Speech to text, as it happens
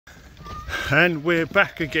And we're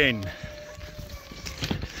back again.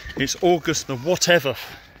 It's August the whatever,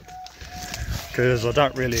 because I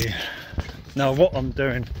don't really know what I'm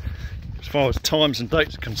doing as far as times and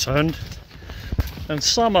dates are concerned, and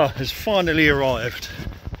summer has finally arrived.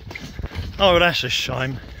 Oh, that's a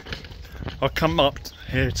shame. I come up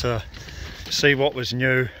here to see what was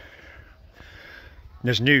new.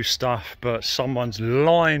 There's new stuff, but someone's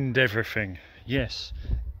lined everything. Yes,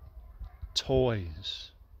 toys.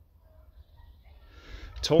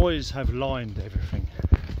 Toys have lined everything.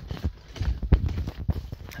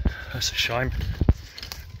 That's a shame.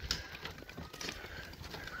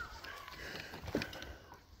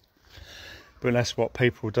 But that's what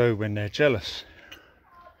people do when they're jealous.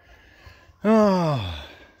 Ah.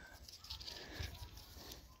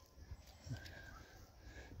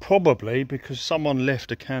 Probably because someone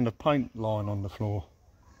left a can of paint lying on the floor.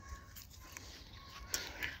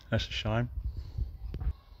 That's a shame.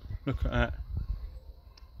 Look at that.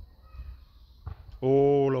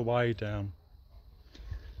 All the way down.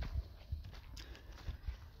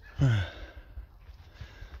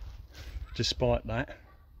 Despite that,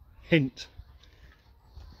 hint,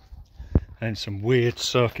 and some weird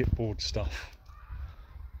circuit board stuff.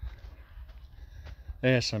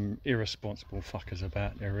 There's some irresponsible fuckers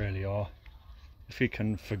about, there really are. If you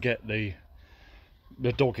can forget the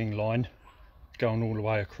dogging line going all the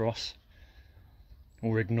way across,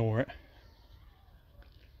 or ignore it.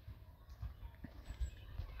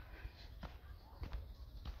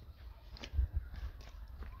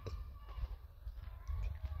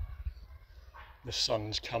 The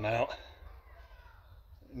sun's come out,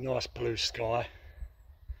 nice blue sky,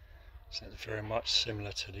 so it's very much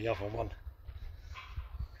similar to the other one.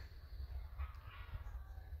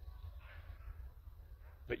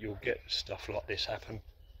 But you'll get stuff like this happen,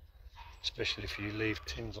 especially if you leave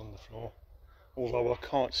tins on the floor. Although I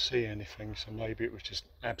can't see anything, so maybe it was just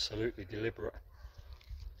absolutely deliberate.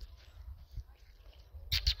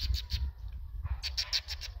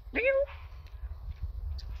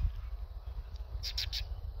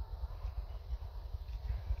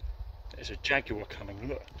 There's a Jaguar coming,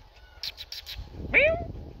 look.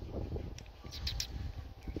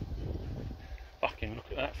 Fucking look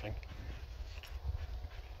at that thing.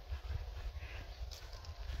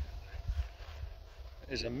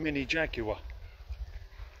 There's a mini Jaguar.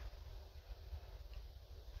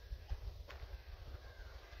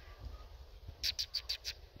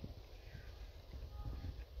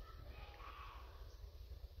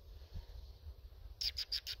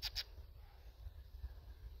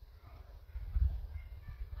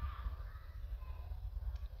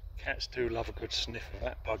 Cats do love a good sniff of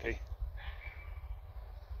that buggy.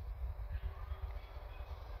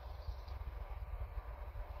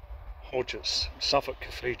 Hodges, Suffolk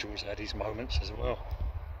Cathedral's had his moments as well.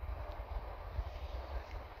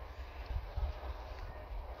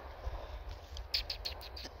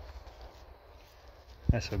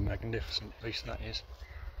 That's a magnificent piece, that is.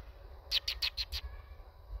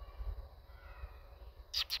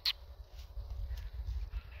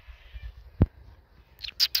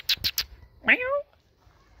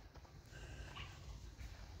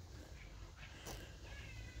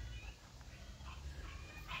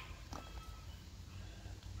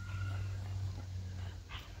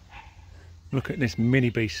 Look at this mini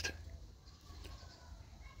beast.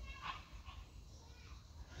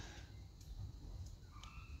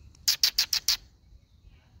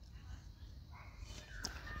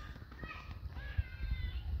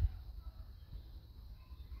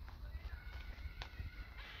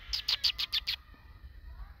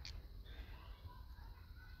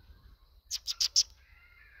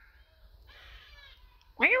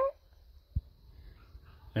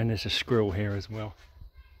 And there's a squirrel here as well.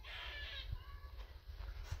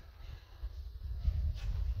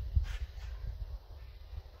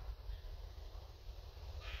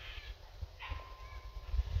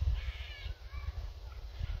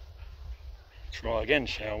 Try again,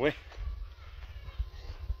 shall we?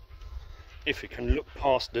 If we can look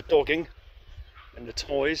past the dogging and the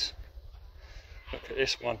toys. Look at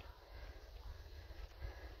this one.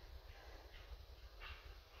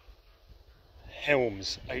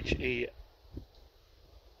 Helms, H-E...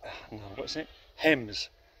 no, what's it? Hems,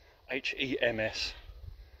 H-E-M-S.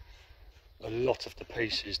 A lot of the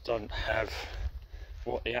pieces don't have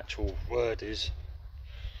what the actual word is.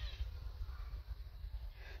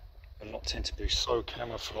 A lot tend to be so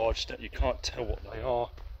camouflaged that you can't tell what they are.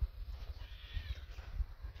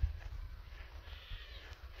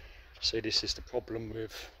 See, this is the problem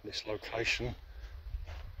with this location.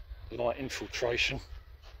 Light infiltration.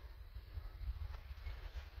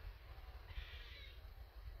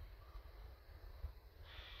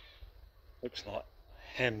 Looks like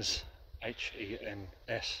Hems,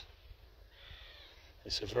 H-E-M-S.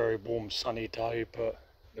 It's a very warm sunny day, but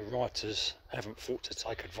the writers haven't thought to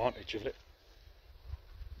take advantage of it.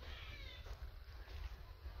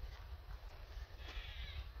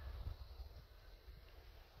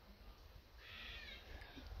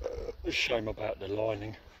 A shame about the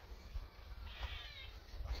lining.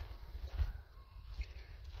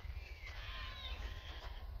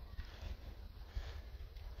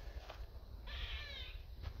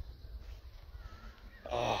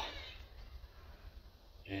 Ah,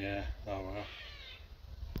 yeah, oh well.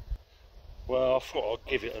 Well, I thought I'd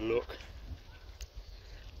give it a look.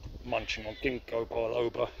 Munching on ginkgo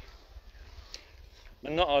biloba.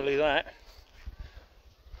 And not only that,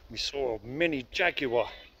 we saw a mini Jaguar.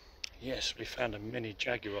 Yes, we found a mini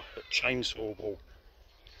Jaguar at Chainsaw Wall.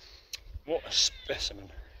 What a specimen.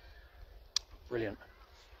 Brilliant.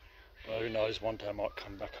 Well, who knows, one day I might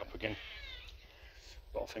come back up again.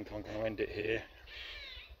 But I think I'm going to end it here.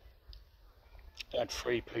 I had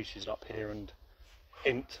 3 pieces up here and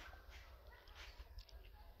hint.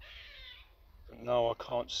 But no, I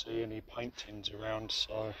can't see any paintings around,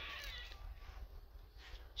 so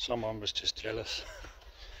someone was just jealous.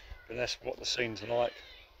 But that's what the scene's like.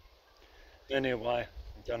 Anyway,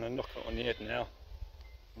 I'm going to knock it on the head now,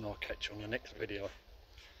 and I'll catch you on the next video.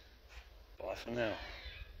 Bye for now.